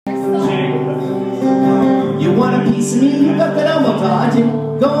want a piece of me? You got that Elmo dodge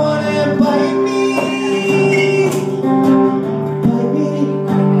and go on and bite me. Bite me.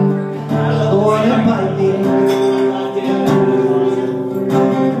 Go on and bite me.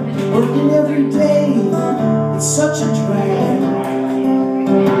 Working every day, it's such a drag.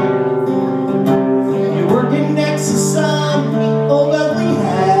 You're working next to some old ugly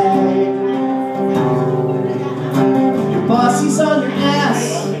hag. Your boss, he's on your ass.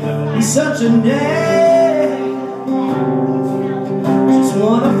 He's such a nag. Just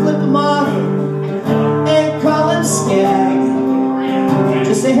wanna flip him off and call him skag.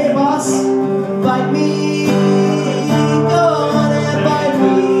 Just say, hey boss, bite me. Go on and bite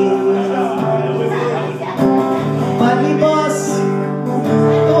me. Bite me, boss.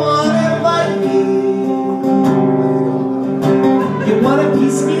 Go on and bite me. You want a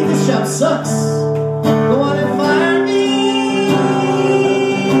piece of me? This job sucks. Go on and fire me.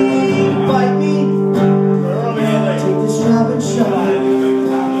 Bite me. Take this job and shut up.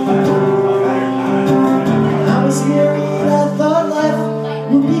 I was married, I thought life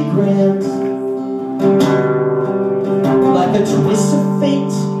would be grand. Like a twist of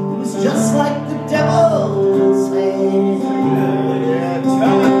fate, it was just like the devil's hand.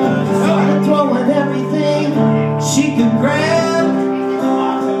 Started throwing everything she could grab.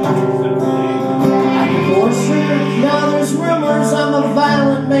 I divorced her, now there's rumors I'm a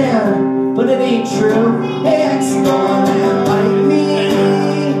violent man, but it ain't true. Hey ex, go on and bite me.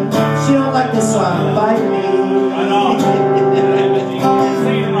 She don't like this song, bite me.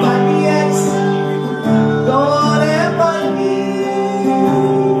 Bite me ex, go on and bite me.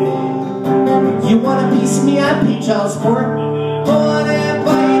 You want a piece of me? I pay child support. Go on and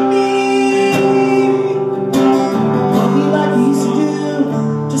bite me. Love me like you used to do,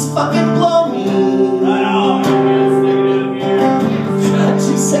 just fucking blow me.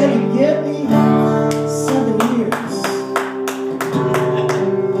 She said he'd give me 7 years.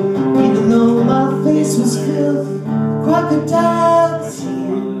 Even though my face was filled with crocodile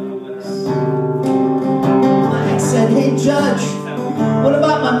tears. My ex said, hey judge, what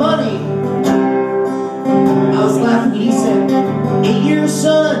about my money? I was laughing, he said, 8 years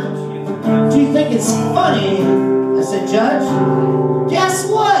son, do you think it's funny? I said, judge, guess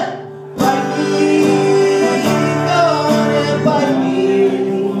what? Bite me, go on and bite me.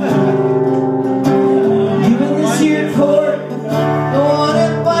 You in this here court, go on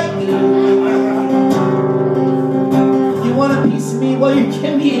and bite me. You want a piece of me? Well, you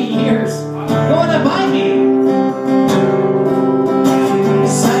give me 8 years. Go on and bite me.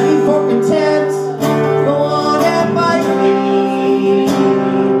 Sign me for contempt. Go on and bite me.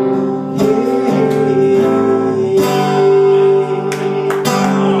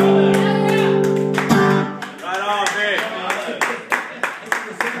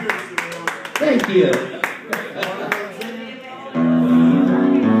 Thank you.